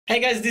Hey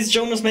guys, this is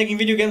Jonas making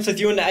video games with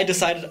you, and I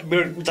decided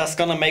we're just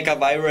gonna make a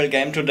viral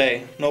game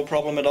today. No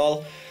problem at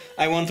all.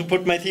 I want to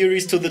put my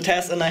theories to the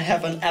test and I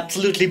have an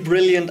absolutely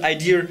brilliant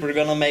idea. We're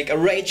gonna make a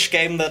rage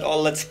game that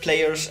all Let's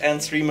Players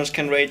and streamers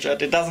can rage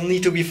at. It doesn't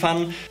need to be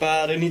fun,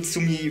 but it needs to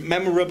be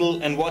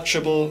memorable and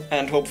watchable,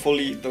 and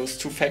hopefully those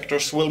two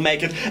factors will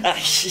make it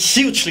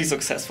hugely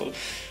successful.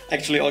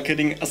 Actually, all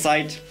kidding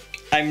aside,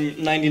 I'm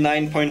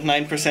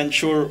 99.9%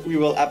 sure we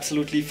will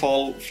absolutely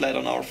fall flat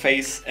on our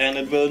face and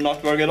it will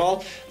not work at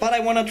all, but I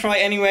wanna try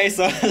anyway,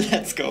 so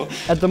let's go.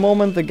 At the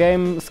moment the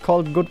game is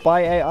called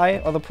Goodbye AI,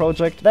 or the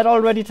project. That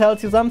already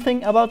tells you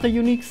something about the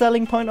unique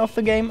selling point of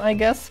the game, I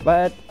guess,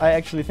 but I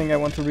actually think I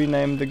want to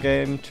rename the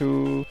game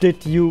to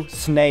Did You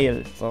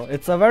Snail? So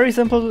it's a very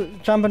simple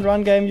jump and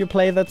run game. You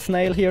play that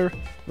snail here.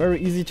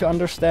 Very easy to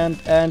understand,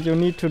 and you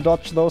need to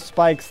dodge those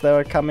spikes that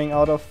are coming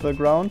out of the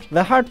ground.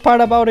 The hard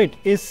part about it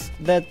is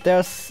that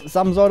there's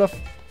some sort of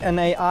an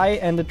AI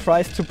and it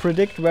tries to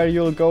predict where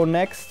you'll go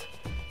next,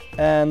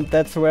 and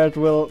that's where it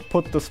will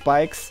put the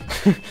spikes.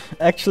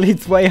 Actually,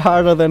 it's way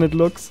harder than it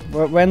looks.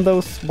 When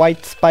those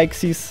white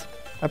spiksies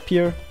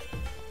appear,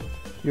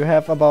 you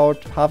have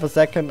about half a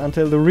second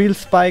until the real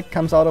spike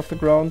comes out of the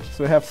ground,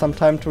 so you have some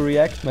time to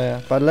react. Yeah,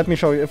 but let me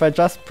show you. If I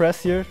just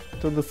press here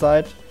to the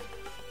side,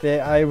 the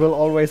AI will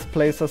always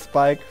place a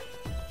spike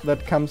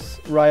that comes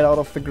right out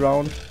of the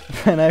ground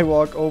when I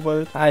walk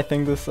over it. I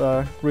think this is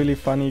a really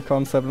funny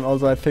concept, and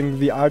also I think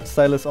the art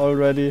style is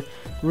already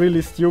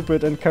really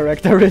stupid and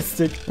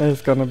characteristic.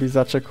 It's gonna be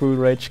such a cool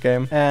rage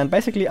game. And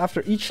basically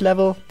after each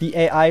level the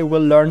AI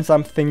will learn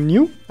something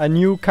new, a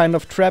new kind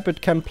of trap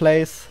it can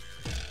place,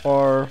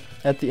 or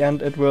at the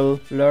end it will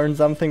learn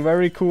something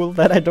very cool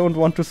that I don't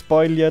want to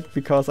spoil yet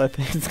because I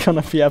think it's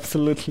gonna be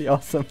absolutely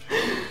awesome.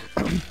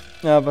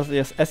 But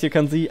yes, as you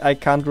can see, I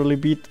can't really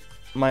beat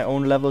my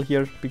own level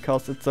here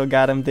because it's so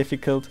goddamn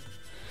difficult.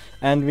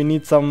 And we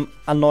need some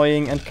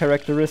annoying and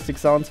characteristic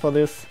sounds for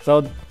this.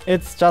 So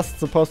it's just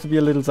supposed to be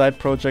a little side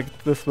project.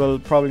 This will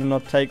probably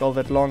not take all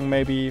that long.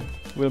 Maybe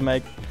we'll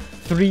make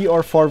 3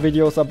 or 4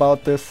 videos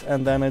about this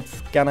and then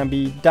it's gonna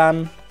be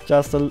done.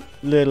 Just a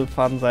little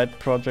fun side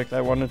project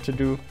I wanted to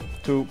do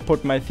to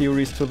put my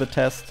theories to the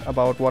test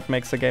about what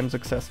makes a game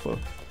successful,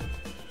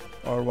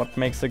 or what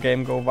makes the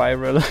game go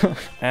viral.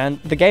 And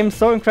the game's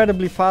so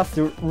incredibly fast,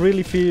 you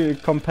really feel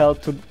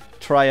compelled to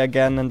try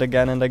again and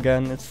again and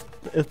again.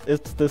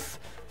 It's this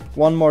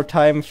one more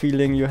time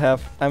feeling you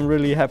have. I'm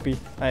really happy.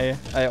 I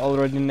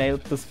already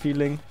nailed this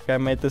feeling. I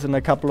made this in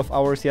a couple of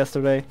hours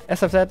yesterday.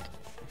 As I've said,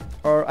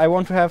 I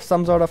want to have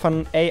some sort of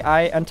an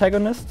AI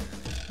antagonist.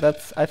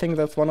 I think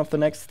that's one of the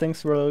next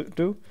things we'll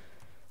do.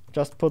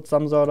 Just put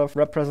some sort of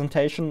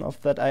representation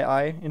of that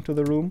AI into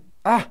the room.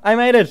 Ah, I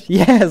made it!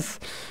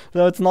 Yes!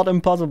 So it's not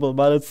impossible,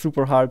 but it's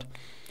super hard.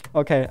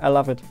 Okay, I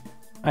love it.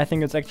 I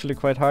think it's actually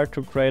quite hard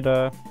to create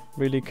a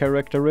really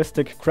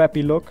characteristic,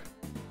 crappy look.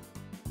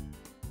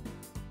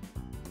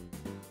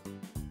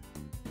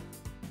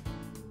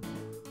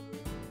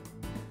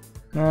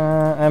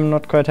 I'm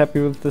not quite happy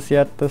with this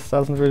yet. This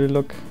doesn't really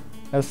look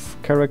as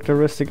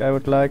characteristic I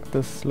would like.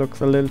 This looks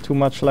a little too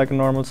much like a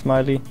normal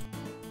smiley.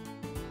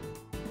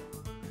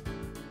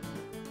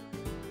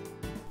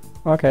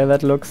 Okay,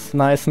 that looks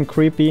nice and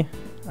creepy.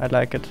 I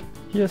like it.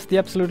 Here's the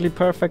absolutely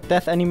perfect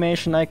death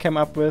animation I came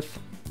up with.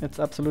 It's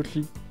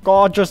absolutely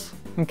gorgeous.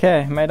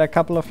 Okay, made a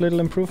couple of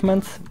little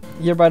improvements.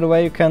 Here, by the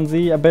way, you can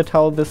see a bit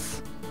how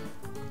this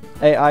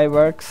AI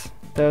works.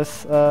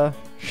 There's a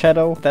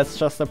shadow. That's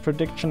just a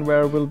prediction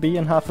where it will be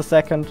in half a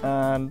second.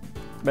 And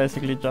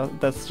basically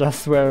that's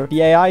just where the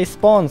AI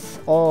spawns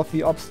all of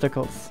the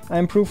obstacles. I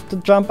improved the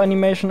jump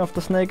animation of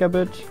the snake a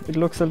bit. It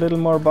looks a little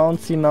more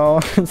bouncy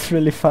now. It's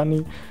really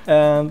funny.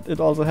 And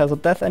it also has a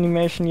death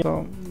animation,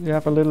 so you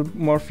have a little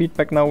more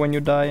feedback now when you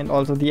die, and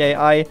also the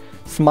AI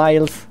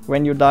smiles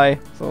when you die.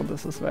 So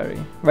this is very,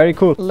 very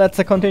cool.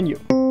 Let's continue.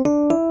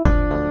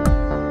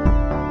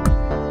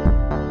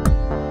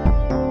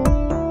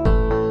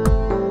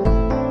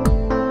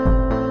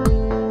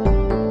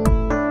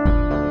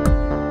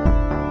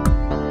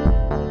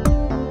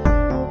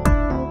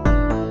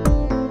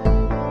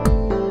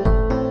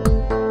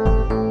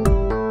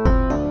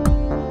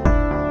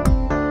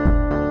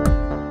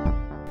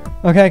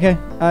 Okay,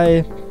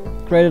 I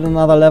created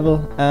another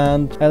level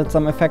and added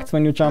some effects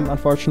when you jump.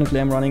 Unfortunately,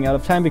 I'm running out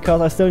of time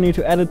because I still need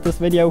to edit this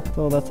video,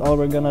 so that's all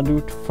we're gonna do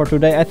for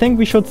today. I think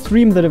we should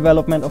stream the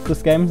development of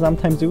this game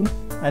sometime soon.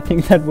 I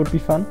think that would be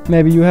fun.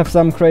 Maybe you have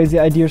some crazy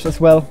ideas as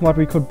well, what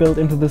we could build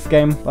into this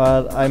game,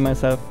 but I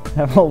myself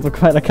have also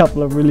quite a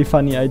couple of really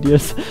funny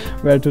ideas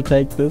where to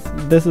take this.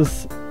 This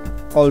is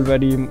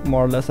already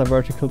more or less a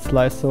vertical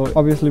slice, so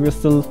obviously we're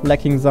still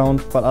lacking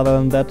sound, but other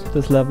than that,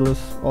 this level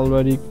is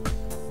already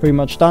pretty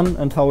much done,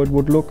 and how it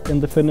would look in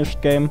the finished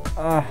game.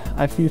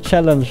 I feel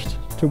challenged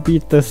to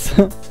beat this.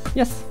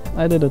 Yes,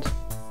 I did it.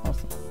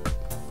 Awesome.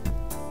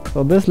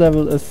 So this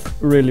level is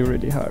really,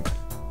 really hard.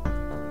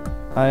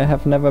 I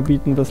have never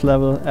beaten this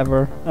level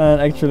ever, and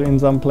actually in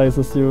some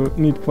places you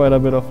need quite a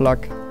bit of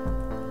luck.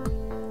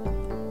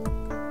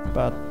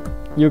 But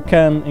you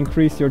can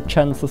increase your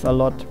chances a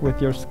lot with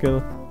your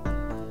skill.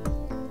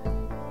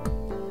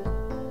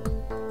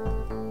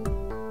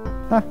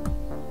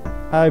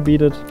 I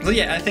beat it. So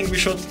yeah, I think we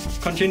should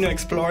continue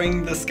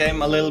exploring this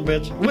game a little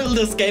bit. Will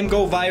this game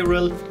go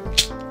viral?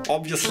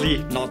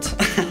 Obviously not.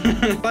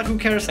 But who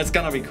cares? It's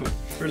gonna be cool.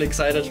 Really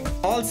excited.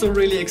 Also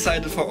really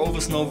excited for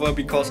Oversnowver,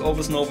 because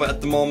Oversnowver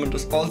at the moment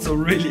is also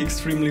really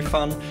extremely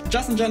fun.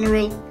 Just in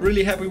general,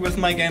 really happy with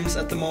my games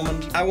at the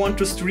moment. I want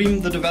to stream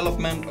the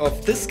development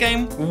of this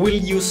game. Will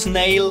you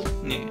snail?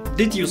 Nee.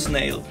 Did you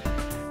snail?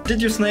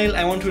 Did you snail?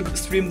 I want to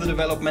stream the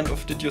development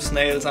of Did You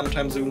Snail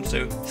sometime soon,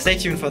 so stay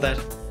tuned for that.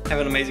 Have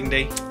an amazing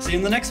day. See you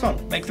in the next one.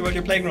 Make the world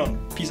your playground.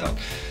 Peace out.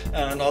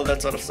 And all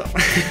that sort of stuff.